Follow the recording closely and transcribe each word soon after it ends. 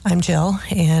I'm Jill,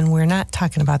 and we're not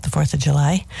talking about the 4th of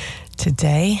July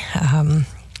today.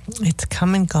 It's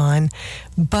come and gone,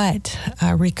 but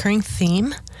a recurring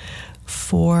theme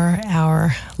for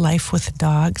our Life with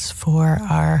Dogs, for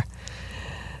our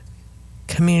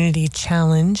community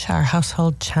challenge, our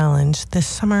household challenge, this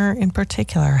summer in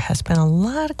particular, has been a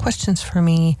lot of questions for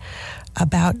me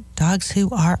about dogs who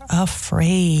are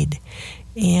afraid.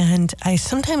 And I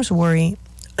sometimes worry,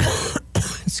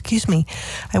 excuse me,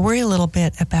 I worry a little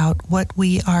bit about what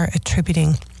we are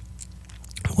attributing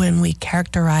when we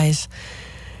characterize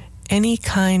any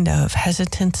kind of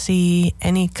hesitancy,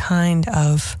 any kind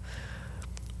of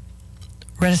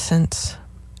reticence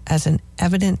as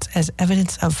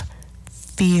evidence of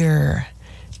fear,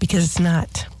 because it's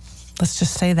not. Let's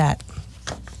just say that,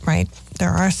 right? There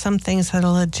are some things that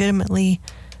are legitimately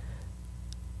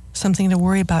something to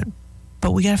worry about,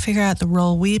 but we got to figure out the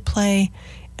role we play,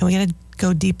 and we got to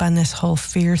go deep on this whole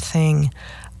fear thing,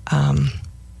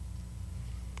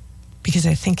 because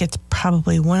I think it's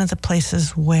probably one of the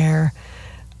places where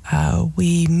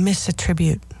we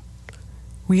misattribute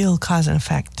real cause and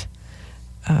effect,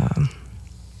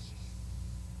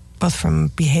 both from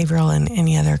behavioral and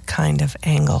any other kind of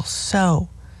angle. So,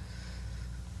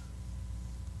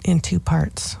 in two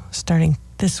parts, starting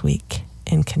this week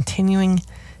and continuing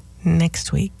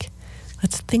next week,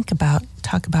 let's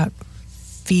talk about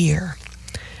fear.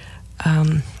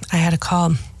 I had a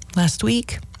call last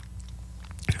week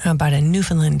about a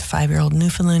Newfoundland, 5-year-old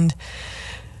Newfoundland,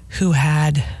 who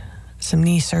had some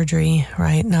knee surgery,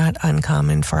 right? Not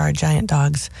uncommon for our giant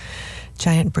dogs,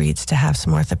 giant breeds, to have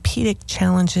some orthopedic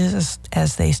challenges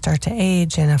as they start to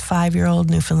age, and a 5-year-old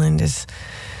Newfoundland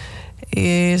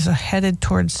is headed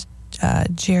towards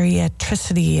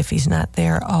geriatricity if he's not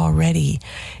there already.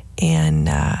 And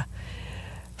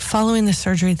following the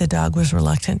surgery, the dog was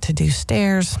reluctant to do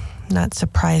stairs, not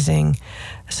surprising.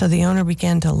 So the owner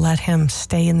began to let him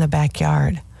stay in the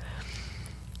backyard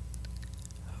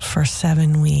for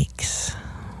 7 weeks.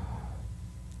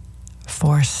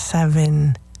 For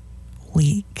 7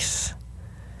 weeks.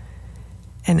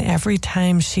 And every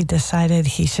time she decided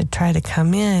he should try to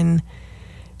come in,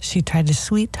 she tried to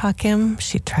sweet talk him,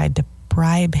 she tried to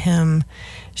bribe him,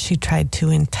 she tried to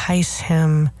entice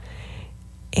him,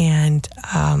 and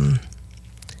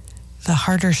the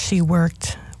harder she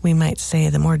worked, we might say,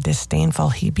 the more disdainful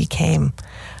he became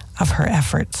of her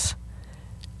efforts.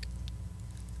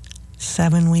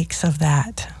 7 weeks of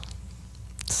that.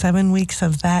 7 weeks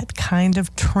of that kind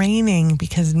of training,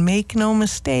 because make no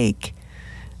mistake,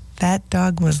 that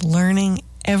dog was learning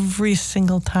every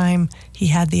single time he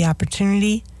had the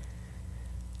opportunity,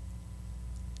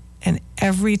 and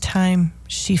every time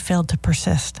she failed to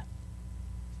persist.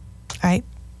 All right,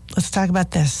 let's talk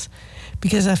about this.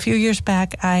 Because a few years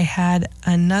back, I had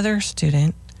another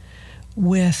student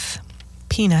with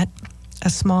Peanut, a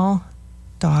small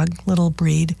dog, little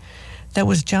breed, that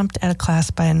was jumped at a class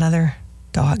by another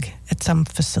dog at some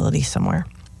facility somewhere.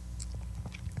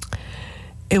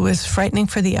 It was frightening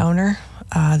for the owner.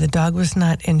 The dog was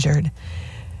not injured.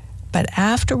 But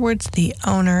afterwards, the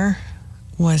owner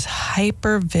was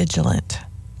hyper vigilant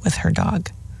with her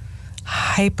dog.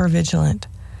 Hyper vigilant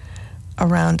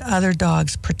around other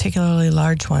dogs, particularly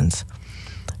large ones.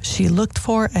 She looked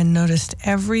for and noticed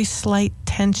every slight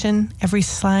tension, every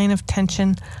sign of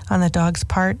tension on the dog's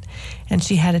part, and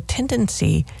she had a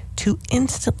tendency to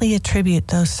instantly attribute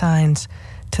those signs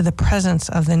to the presence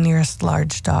of the nearest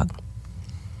large dog.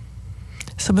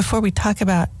 So before we talk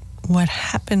about what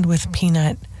happened with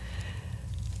Peanut,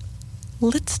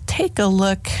 let's take a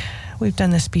look. We've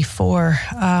done this before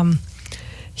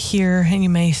here,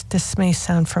 and this may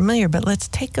sound familiar, but let's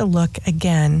take a look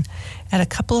again at a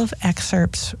couple of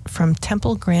excerpts from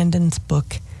Temple Grandin's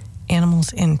book,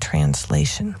 Animals in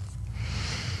Translation.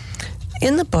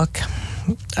 In the book,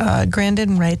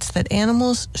 Grandin writes that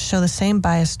animals show the same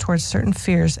bias towards certain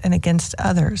fears and against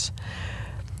others.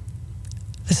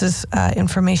 This is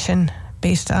information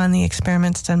based on the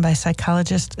experiments done by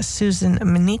psychologist Susan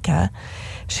Manica.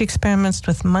 She experiments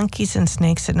with monkeys and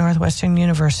snakes at Northwestern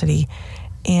University,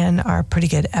 and are pretty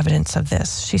good evidence of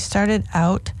this. She started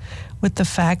out with the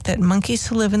fact that monkeys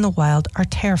who live in the wild are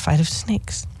terrified of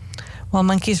snakes, while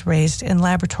monkeys raised in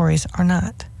laboratories are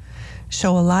not.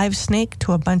 Show a live snake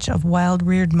to a bunch of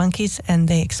wild-reared monkeys and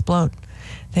they explode.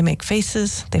 They make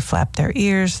faces, they flap their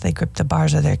ears, they grip the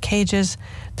bars of their cages,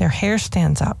 their hair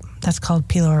stands up. That's called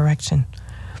piloerection.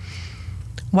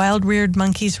 Wild-reared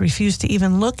monkeys refuse to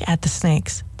even look at the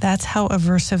snakes. That's how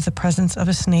aversive the presence of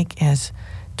a snake is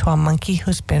to a monkey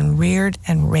who's been reared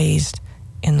and raised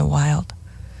in the wild.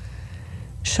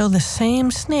 Show the same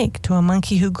snake to a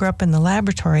monkey who grew up in the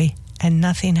laboratory and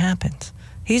nothing happens.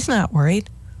 He's not worried.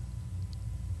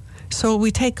 So what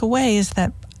we take away is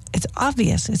that it's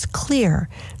obvious, it's clear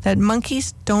that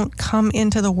monkeys don't come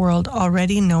into the world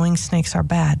already knowing snakes are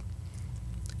bad.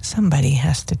 Somebody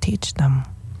has to teach them.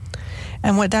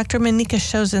 And what Dr. Manika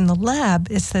shows in the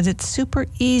lab is that it's super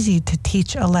easy to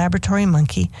teach a laboratory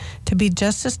monkey to be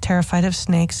just as terrified of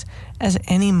snakes as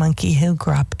any monkey who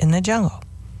grew up in the jungle.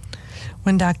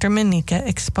 When Dr. Manika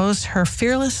exposed her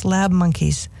fearless lab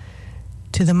monkeys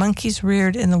to the monkeys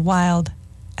reared in the wild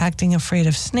acting afraid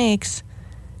of snakes,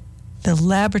 the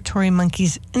laboratory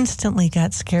monkeys instantly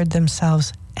got scared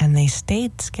themselves, and they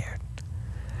stayed scared.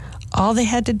 All they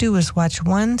had to do was watch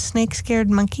one snake-scared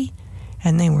monkey,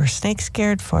 and they were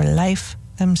snake-scared for life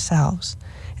themselves.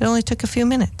 It only took a few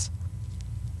minutes.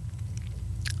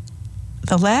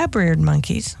 The lab-reared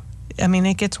monkeys,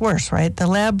 it gets worse, right? The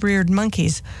lab-reared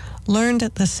monkeys learned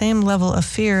the same level of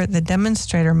fear the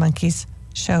demonstrator monkeys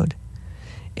showed.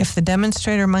 If the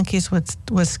demonstrator monkeys was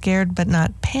scared but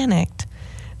not panicked,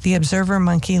 the observer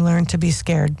monkey learned to be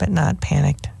scared but not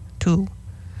panicked too.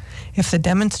 If the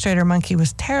demonstrator monkey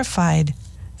was terrified,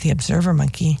 the observer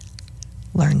monkey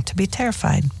learned to be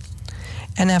terrified.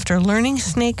 And after learning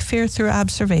snake fear through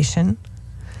observation,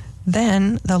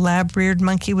 then the lab-reared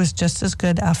monkey was just as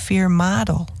good a fear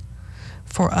model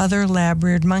for other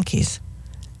lab-reared monkeys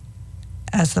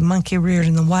as the monkey reared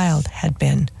in the wild had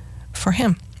been for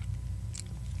him.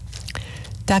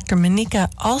 Dr.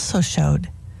 Manika also showed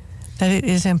that it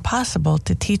is impossible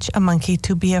to teach a monkey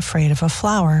to be afraid of a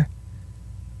flower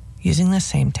using the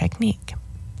same technique.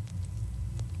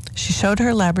 She showed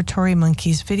her laboratory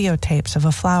monkeys videotapes of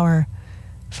a flower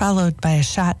followed by a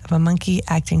shot of a monkey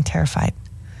acting terrified,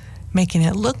 making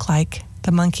it look like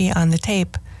the monkey on the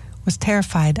tape was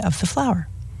terrified of the flower.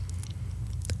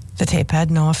 The tape had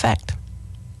no effect.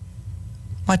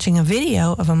 Watching a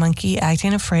video of a monkey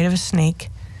acting afraid of a snake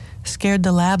scared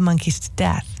the lab monkeys to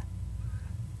death.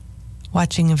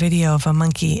 Watching a video of a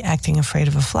monkey acting afraid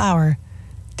of a flower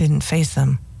didn't faze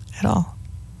them at all.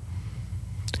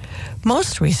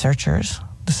 Most researchers,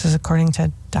 this is according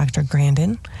to Dr.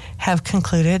 Grandin, have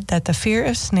concluded that the fear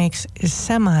of snakes is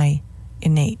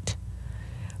semi-innate.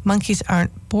 Monkeys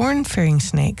aren't born fearing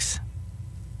snakes,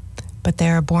 but they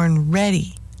are born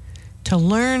ready to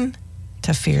learn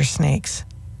to fear snakes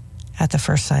at the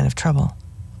first sign of trouble.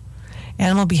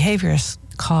 Animal behaviorists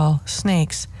call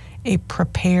snakes a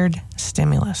prepared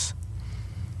stimulus,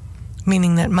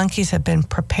 meaning that monkeys have been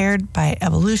prepared by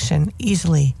evolution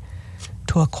easily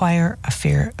to acquire a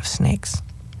fear of snakes.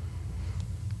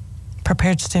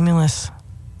 Prepared stimulus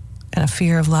and a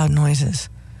fear of loud noises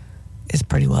is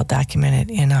pretty well documented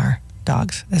in our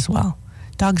dogs as well.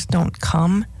 Dogs don't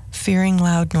come fearing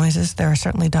loud noises. There are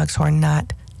certainly dogs who are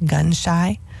not gun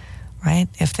shy, right?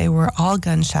 If they were all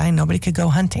gun shy, nobody could go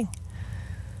hunting.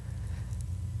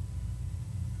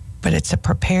 But it's a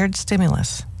prepared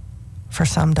stimulus for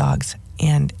some dogs,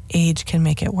 and age can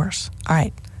make it worse. All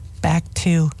right, back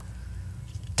to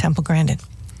Temple Grandin.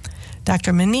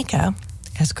 Dr. Manika,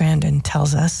 as Grandin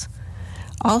tells us,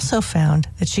 also found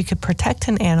that she could protect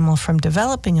an animal from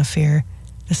developing a fear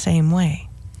the same way.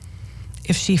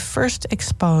 If she first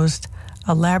exposed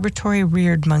a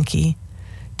laboratory-reared monkey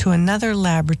to another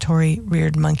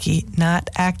laboratory-reared monkey not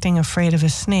acting afraid of a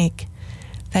snake,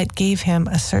 that gave him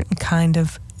a certain kind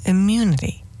of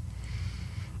immunity.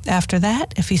 After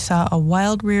that, if he saw a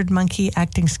wild-reared monkey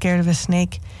acting scared of a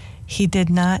snake, he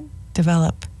did not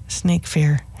develop snake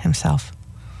fear himself.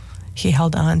 He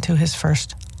held on to his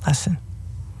first lesson.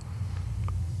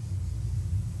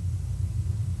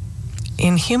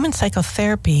 In human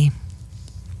psychotherapy,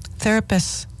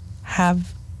 therapists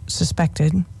have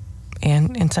suspected,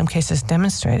 and in some cases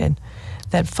demonstrated,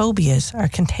 that phobias are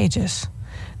contagious,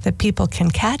 that people can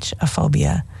catch a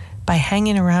phobia by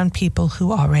hanging around people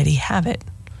who already have it.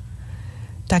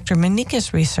 Dr.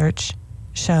 Manika's research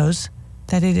shows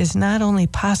that it is not only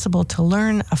possible to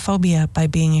learn a phobia by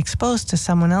being exposed to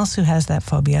someone else who has that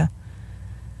phobia,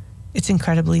 it's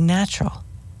incredibly natural,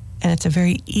 and it's a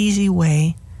very easy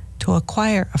way to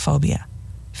acquire a phobia.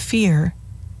 Fear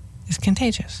is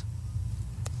contagious.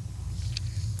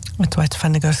 That's why it's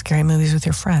fun to go to scary movies with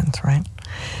your friends, right?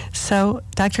 So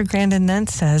Dr. Grandin then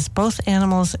says both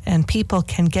animals and people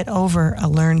can get over a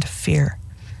learned fear.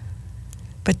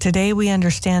 But today we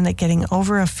understand that getting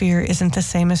over a fear isn't the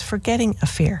same as forgetting a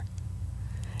fear.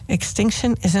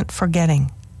 Extinction isn't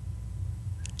forgetting.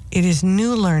 It is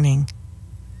new learning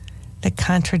that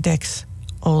contradicts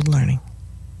old learning.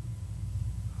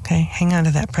 Okay, hang on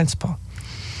to that principle.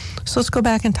 So let's go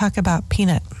back and talk about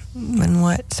Peanut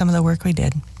and some of the work we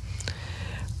did.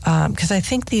 Because I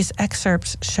think these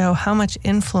excerpts show how much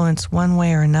influence one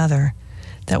way or another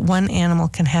that one animal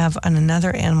can have on another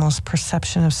animal's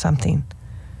perception of something.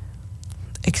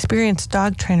 Experienced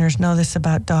dog trainers know this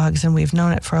about dogs, and we've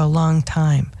known it for a long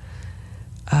time.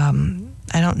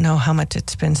 I don't know how much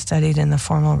it's been studied in the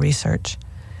formal research,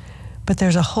 but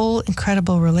there's a whole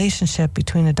incredible relationship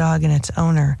between a dog and its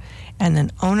owner, and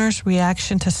an owner's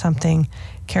reaction to something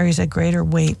carries a greater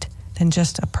weight than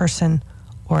just a person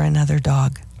or another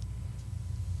dog.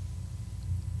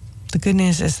 The good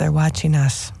news is they're watching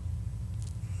us.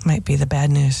 Might be the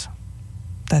bad news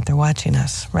that they're watching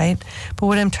us, right? But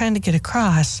what I'm trying to get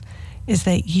across is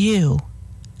that you,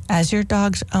 as your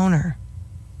dog's owner,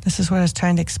 this is what I was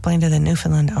trying to explain to the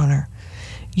Newfoundland owner,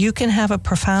 you can have a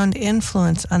profound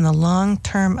influence on the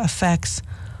long-term effects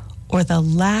or the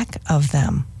lack of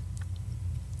them.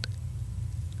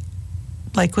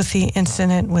 Like with the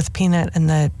incident with Peanut and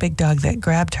the big dog that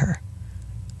grabbed her.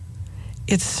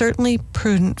 It's certainly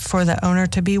prudent for the owner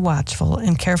to be watchful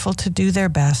and careful to do their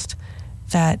best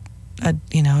that,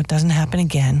 it doesn't happen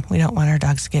again. We don't want our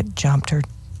dogs to get jumped or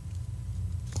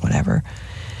whatever.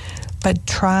 But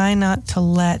try not to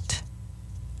let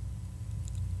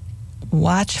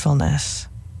watchfulness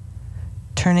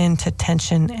turn into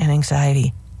tension and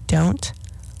anxiety. Don't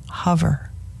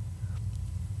hover.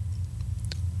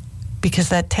 Because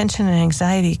that tension and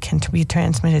anxiety can be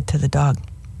transmitted to the dog.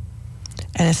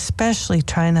 And especially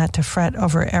try not to fret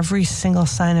over every single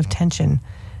sign of tension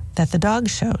that the dog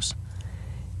shows.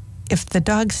 If the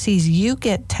dog sees you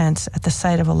get tense at the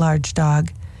sight of a large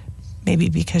dog, maybe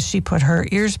because she put her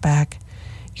ears back,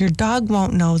 your dog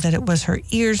won't know that it was her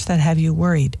ears that have you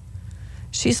worried.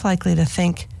 She's likely to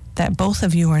think that both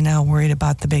of you are now worried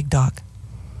about the big dog.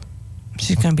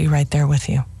 She's going to be right there with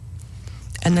you.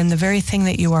 And then the very thing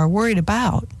that you are worried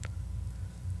about,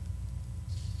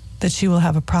 that she will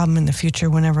have a problem in the future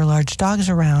whenever large dogs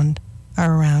are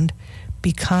around,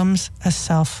 becomes a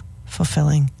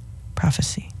self-fulfilling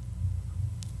prophecy.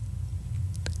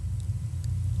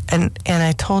 And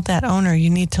I told that owner, you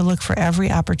need to look for every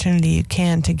opportunity you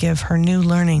can to give her new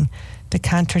learning to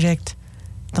contradict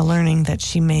the learning that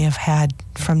she may have had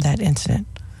from that incident.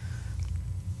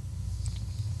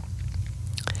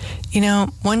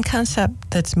 One concept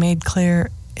that's made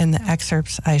clear in the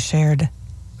excerpts I shared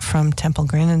from Temple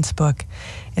Grandin's book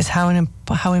is how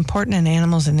important an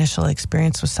animal's initial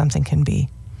experience with something can be.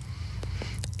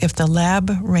 If the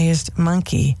lab-raised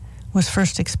monkey was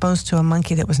first exposed to a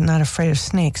monkey that was not afraid of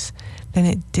snakes, then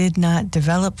it did not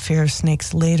develop fear of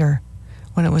snakes later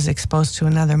when it was exposed to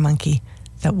another monkey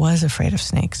that was afraid of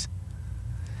snakes.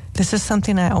 This is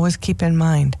something I always keep in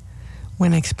mind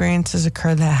when experiences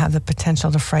occur that have the potential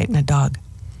to frighten a dog.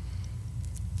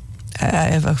 I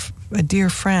have a dear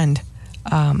friend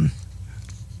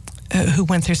who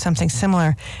went through something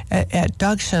similar. At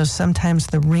dog shows, sometimes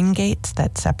the ring gates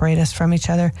that separate us from each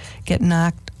other get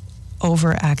knocked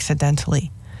over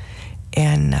accidentally.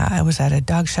 And I was at a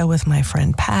dog show with my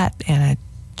friend Pat and a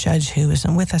judge who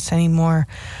isn't with us anymore.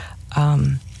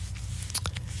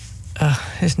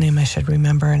 His name I should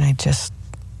remember, and I just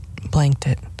blanked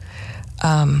it.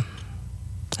 Oh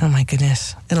my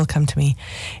goodness, it'll come to me.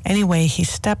 Anyway, he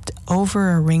stepped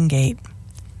over a ring gate,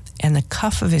 and the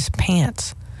cuff of his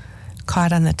pants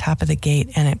caught on the top of the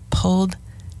gate, and it pulled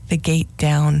the gate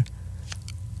down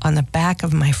on the back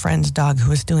of my friend's dog who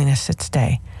was doing a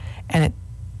sit-stay. And it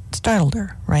startled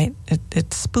her, right?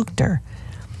 It spooked her.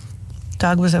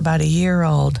 Dog was about a year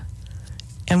old.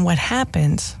 And what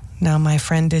happens, now my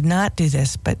friend did not do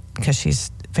this, but because she's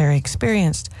very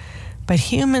experienced, but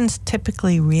humans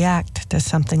typically react to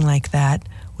something like that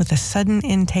with a sudden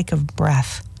intake of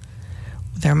breath,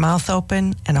 with their mouth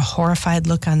open and a horrified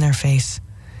look on their face.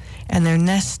 And their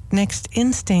next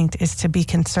instinct is to be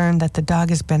concerned that the dog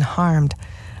has been harmed,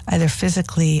 either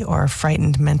physically or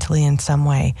frightened mentally in some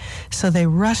way. So they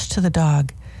rush to the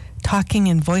dog, talking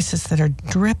in voices that are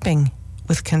dripping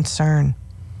with concern.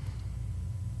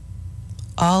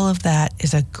 All of that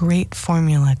is a great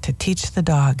formula to teach the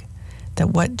dog that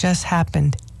what just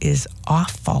happened is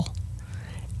awful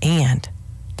and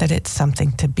that it's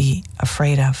something to be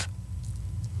afraid of.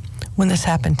 When this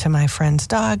happened to my friend's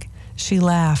dog, she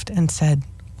laughed and said,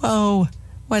 "Whoa,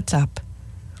 what's up?"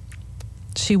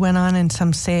 She went on in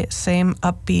some same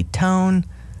upbeat tone,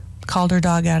 called her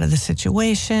dog out of the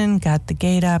situation, got the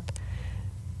gate up,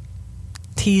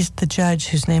 teased the judge,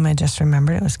 whose name I just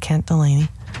remembered, it was Kent Delaney,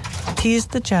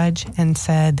 teased the judge and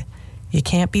said, "You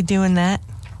can't be doing that,"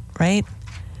 right?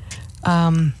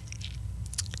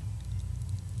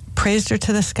 Praised her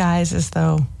to the skies as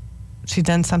though she'd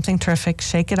done something terrific,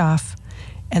 shake it off,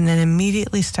 and then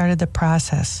immediately started the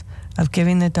process of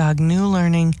giving the dog new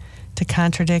learning to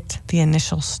contradict the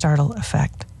initial startle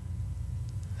effect.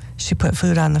 She put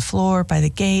food on the floor by the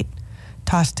gate,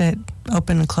 tossed it,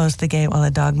 opened and closed the gate while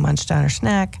the dog munched on her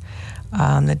snack.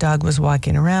 The dog was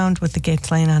walking around with the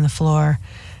gates laying on the floor.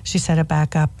 She set it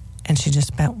back up, and she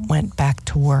just went back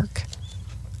to work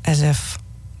as if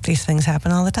these things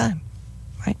happen all the time,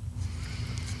 right?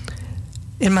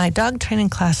 In my dog training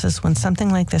classes, when something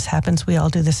like this happens, we all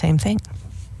do the same thing.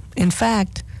 In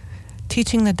fact,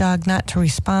 teaching the dog not to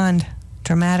respond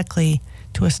dramatically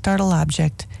to a startle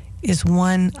object is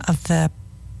one of the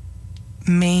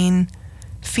main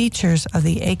features of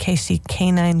the AKC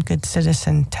Canine Good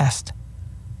Citizen test.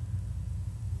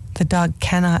 The dog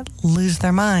cannot lose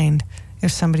their mind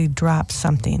if somebody drops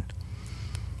something.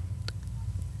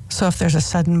 So if there's a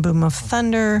sudden boom of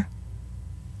thunder,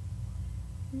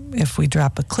 if we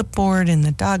drop a clipboard in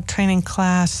the dog training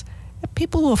class,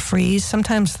 people will freeze.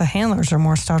 Sometimes the handlers are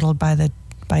more startled by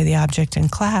the object in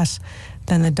class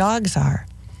than the dogs are.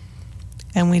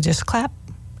 And we just clap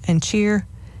and cheer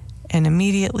and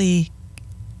immediately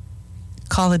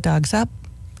call the dogs up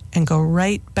and go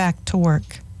right back to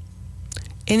work.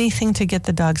 Anything to get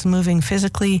the dogs moving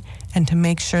physically and to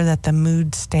make sure that the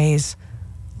mood stays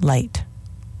light.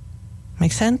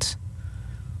 Make sense?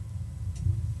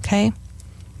 Okay.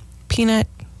 Peanut,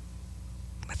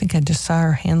 I think I just saw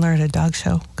her handler at a dog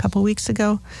show a couple weeks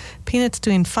ago. Peanut's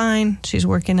doing fine. She's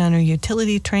working on her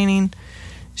utility training.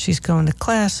 She's going to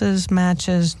classes,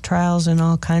 matches, trials in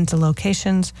all kinds of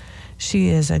locations. She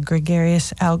is a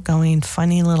gregarious, outgoing,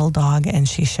 funny little dog, and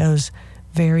she shows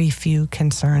very few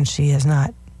concerns. She has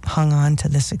not hung on to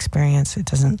this experience. It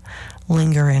doesn't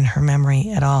linger in her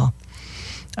memory at all.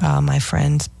 My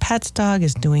friend's pet's dog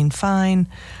is doing fine.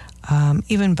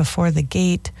 Even before the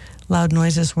gate, loud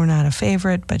noises were not a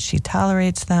favorite, but she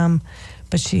tolerates them.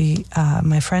 But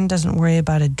my friend doesn't worry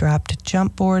about a dropped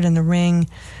jump board in the ring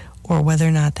or whether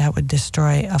or not that would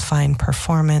destroy a fine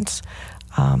performance.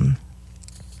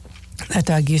 That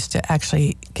dog used to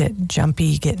actually get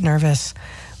jumpy, get nervous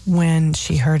when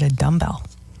she heard a dumbbell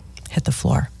hit the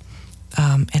floor.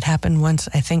 It happened once,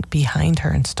 I think, behind her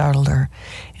and startled her.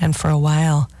 And for a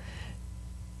while,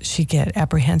 she'd get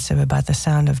apprehensive about the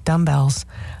sound of dumbbells.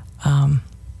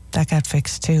 That got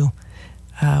fixed too.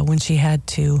 When she had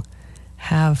to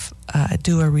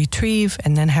do a retrieve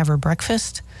and then have her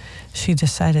breakfast, she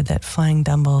decided that flying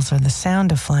dumbbells or the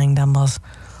sound of flying dumbbells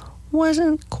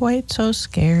wasn't quite so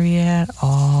scary at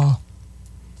all.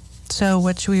 So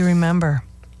what should we remember?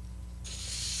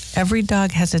 Every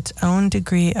dog has its own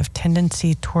degree of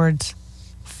tendency towards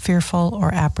fearful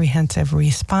or apprehensive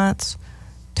response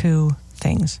to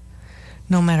things.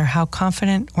 No matter how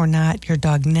confident or not your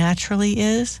dog naturally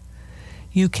is,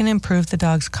 you can improve the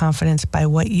dog's confidence by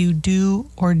what you do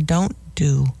or don't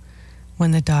do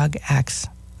when the dog acts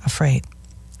afraid.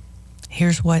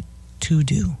 Here's what to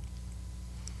do.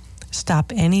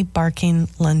 Stop any barking,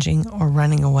 lunging, or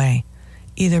running away,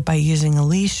 either by using a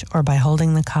leash or by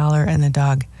holding the collar and the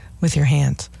dog with your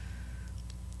hands.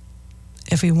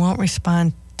 If he won't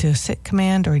respond to a sit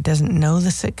command or he doesn't know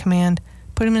the sit command,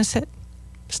 put him in a sit.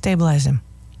 Stabilize him.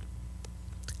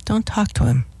 Don't talk to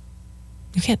him.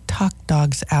 You can't talk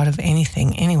dogs out of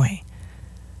anything anyway.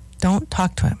 Don't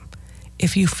talk to him.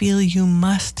 If you feel you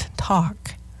must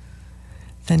talk,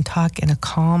 then talk in a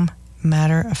calm,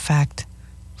 matter-of-fact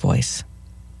voice.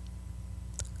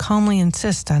 Calmly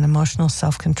insist on emotional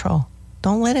self-control.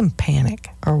 Don't let him panic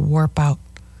or warp out.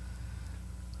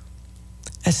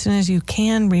 As soon as you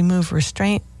can, remove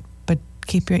restraint, but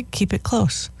keep it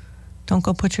close. Don't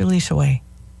go put your leash away.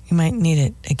 You might need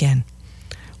it again.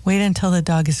 Wait until the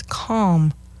dog is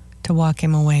calm to walk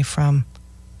him away from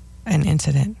an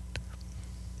incident.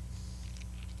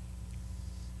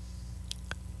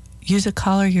 Use a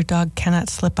collar your dog cannot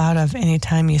slip out of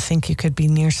anytime you think you could be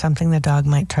near something the dog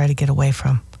might try to get away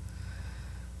from.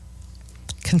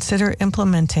 Consider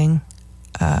implementing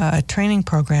a training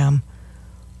program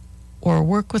or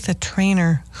work with a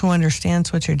trainer who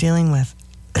understands what you're dealing with,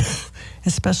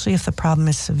 especially if the problem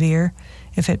is severe,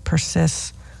 if it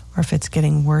persists, or if it's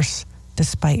getting worse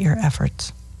despite your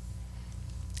efforts.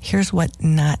 Here's what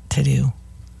not to do.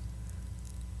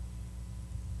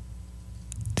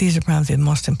 These are probably the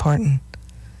most important.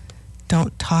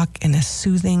 Don't talk in a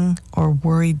soothing or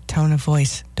worried tone of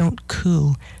voice. Don't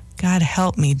coo. God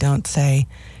help me, don't say,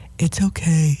 "It's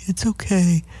okay, it's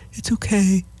okay, it's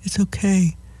okay, it's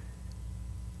okay."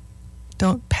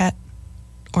 Don't pet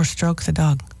or stroke the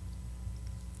dog.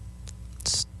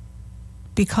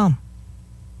 Be calm.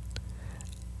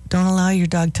 Don't allow your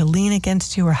dog to lean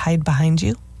against you or hide behind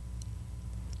you.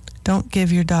 Don't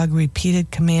give your dog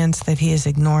repeated commands that he is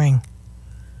ignoring.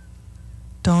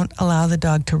 Don't allow the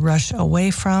dog to rush away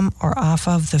from or off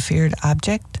of the feared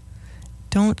object.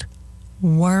 Don't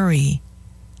worry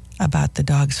about the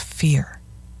dog's fear.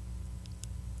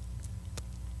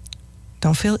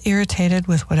 Don't feel irritated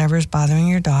with whatever's bothering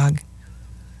your dog.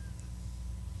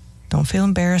 Don't feel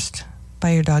embarrassed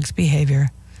by your dog's behavior.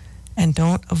 And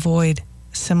don't avoid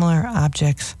similar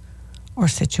objects or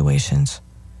situations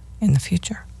in the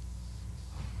future.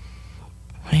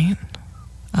 Right?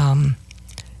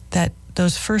 That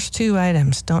those first two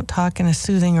items, don't talk in a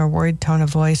soothing or worried tone of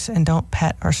voice, and don't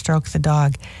pet or stroke the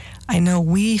dog. I know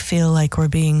we feel like we're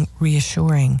being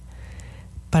reassuring,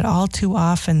 but all too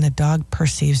often the dog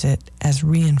perceives it as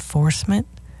reinforcement.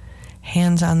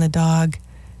 Hands on the dog,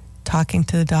 talking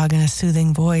to the dog in a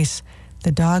soothing voice.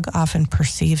 The dog often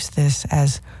perceives this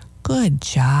as good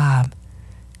job,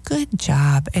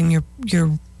 and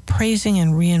you're praising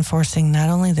and reinforcing not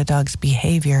only the dog's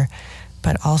behavior,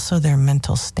 but also their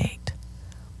mental state.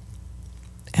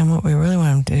 And what we really want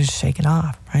them to do is shake it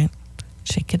off, right?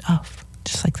 Shake it off,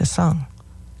 just like the song.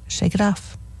 Shake it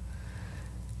off.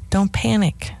 Don't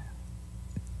panic.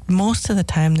 Most of the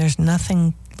time, there's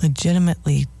nothing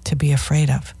legitimately to be afraid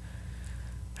of,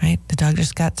 right? The dog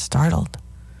just got startled.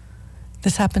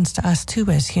 This happens to us too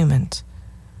as humans.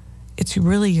 It's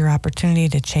really your opportunity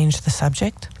to change the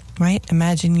subject, right?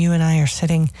 Imagine you and I are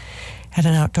sitting at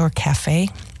an outdoor cafe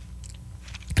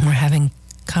and we're having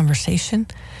conversation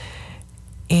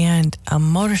and a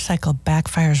motorcycle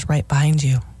backfires right behind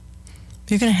you.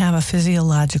 You're going to have a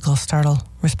physiological startle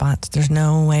response. There's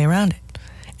no way around it.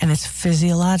 And it's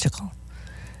physiological.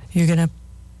 You're going to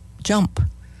jump.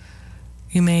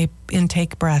 You may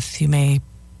intake breath. You may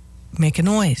make a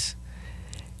noise.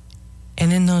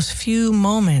 And in those few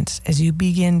moments, as you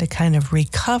begin to kind of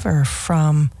recover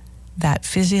from that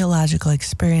physiological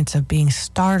experience of being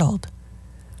startled,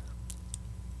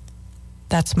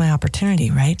 that's my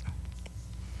opportunity, right?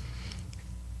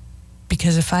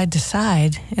 Because if I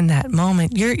decide in that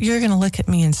moment, you're going to look at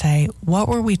me and say, what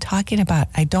were we talking about?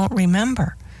 I don't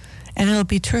remember. And it'll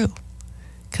be true,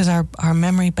 because our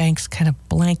memory banks kind of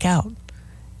blank out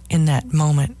in that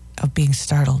moment of being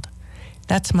startled.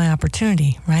 That's my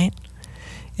opportunity, right?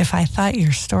 If I thought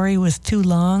your story was too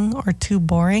long or too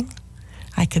boring,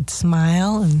 I could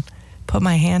smile and put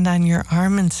my hand on your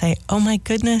arm and say, oh my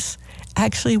goodness,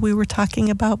 actually we were talking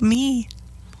about me.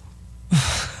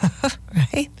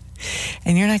 Right?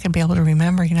 And you're not going to be able to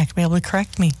remember. You're not going to be able to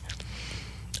correct me.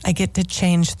 I get to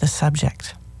change the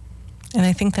subject. And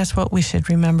I think that's what we should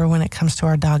remember when it comes to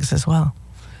our dogs as well.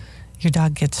 Your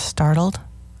dog gets startled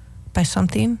by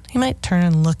something. He might turn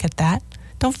and look at that.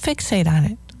 Don't fixate on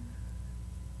it.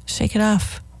 Shake it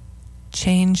off.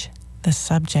 Change the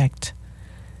subject.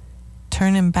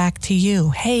 Turn him back to you.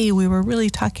 Hey, we were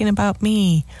really talking about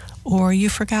me. Or you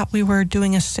forgot we were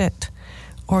doing a sit.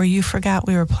 Or you forgot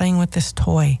we were playing with this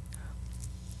toy.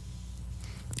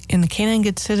 In the Canine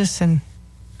Good Citizen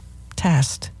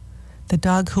test, the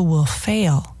dog who will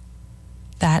fail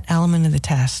that element of the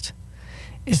test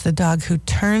is the dog who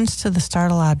turns to the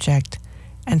startle object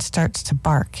and starts to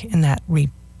bark in that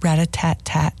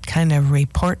rat-a-tat-tat kind of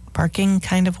report barking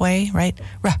kind of way, right?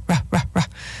 Rah, rah, rah, rah.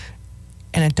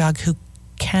 And a dog who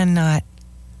cannot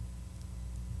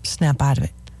snap out of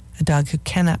it. A dog who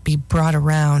cannot be brought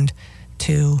around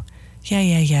to, yeah,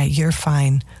 you're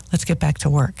fine. Let's get back to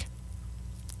work.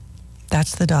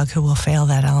 That's the dog who will fail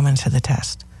that element of the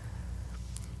test.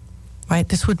 Right?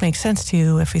 This would make sense to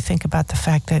you if you think about the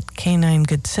fact that Canine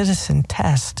Good Citizen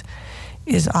test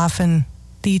is often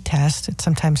the test, it's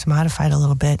sometimes modified a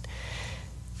little bit,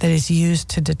 that is used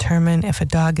to determine if a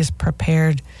dog is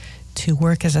prepared to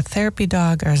work as a therapy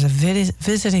dog or as a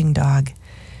visiting dog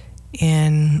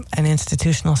in an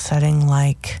institutional setting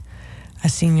like a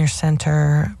senior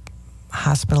center,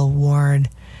 hospital ward,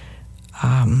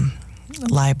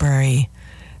 library,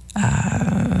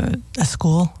 a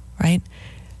school, right?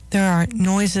 There are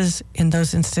noises in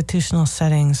those institutional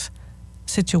settings,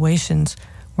 situations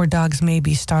where dogs may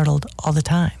be startled all the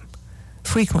time,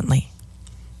 frequently.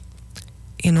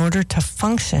 In order to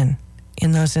function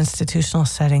in those institutional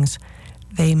settings,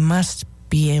 they must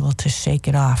be able to shake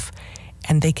it off,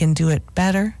 and they can do it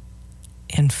better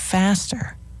and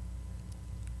faster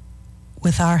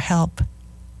with our help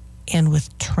and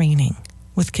with training,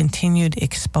 with continued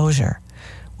exposure.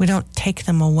 We don't take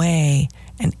them away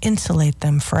and insulate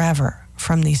them forever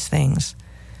from these things.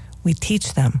 We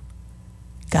teach them,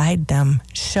 guide them,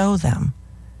 show them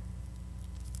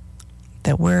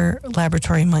that we're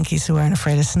laboratory monkeys who aren't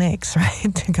afraid of snakes,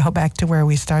 right? To go back to where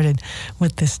we started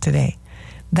with this today.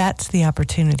 That's the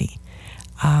opportunity.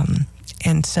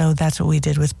 And so that's what we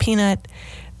did with Peanut.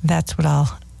 That's what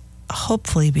I'll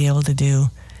hopefully be able to do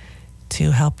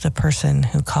to help the person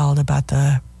who called about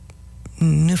the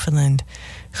Newfoundland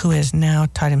who has now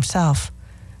taught himself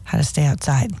how to stay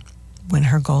outside when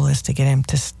her goal is to get him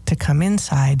to come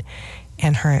inside.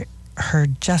 And her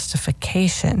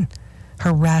justification,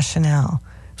 her rationale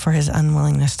for his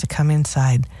unwillingness to come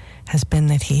inside has been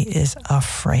that he is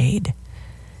afraid.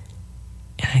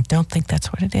 And I don't think that's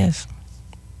what it is.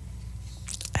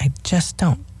 I just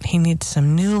don't. He needs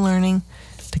some new learning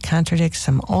to contradict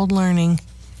some old learning.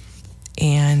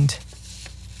 And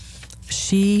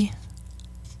she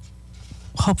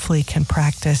hopefully can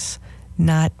practice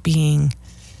not being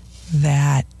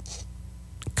that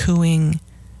cooing,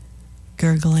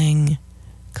 gurgling,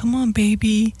 come on,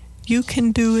 baby, you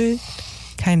can do it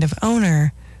kind of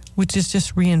owner, which is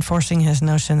just reinforcing his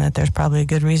notion that there's probably a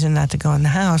good reason not to go in the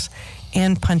house,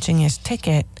 and punching his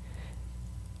ticket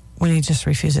when he just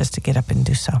refuses to get up and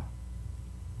do so.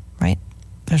 Right?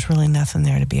 There's really nothing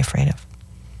there to be afraid of.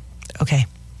 Okay.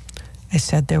 I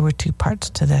said there were 2 parts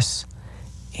to this,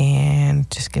 and it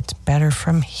just gets better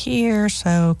from here,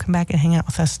 so come back and hang out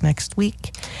with us next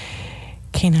week.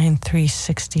 Canine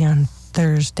 360 on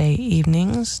Thursday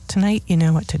evenings. Tonight, you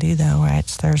know what to do, though, right?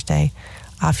 It's Thursday.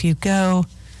 Off you go.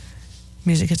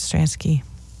 Music at Stransky.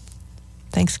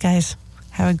 Thanks, guys.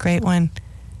 Have a great one.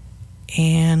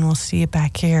 And we'll see you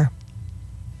back here.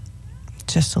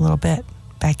 Just a little bit.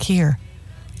 Back here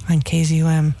on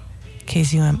KZUM.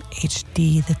 KZUM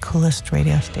HD, the coolest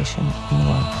radio station in the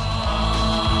world.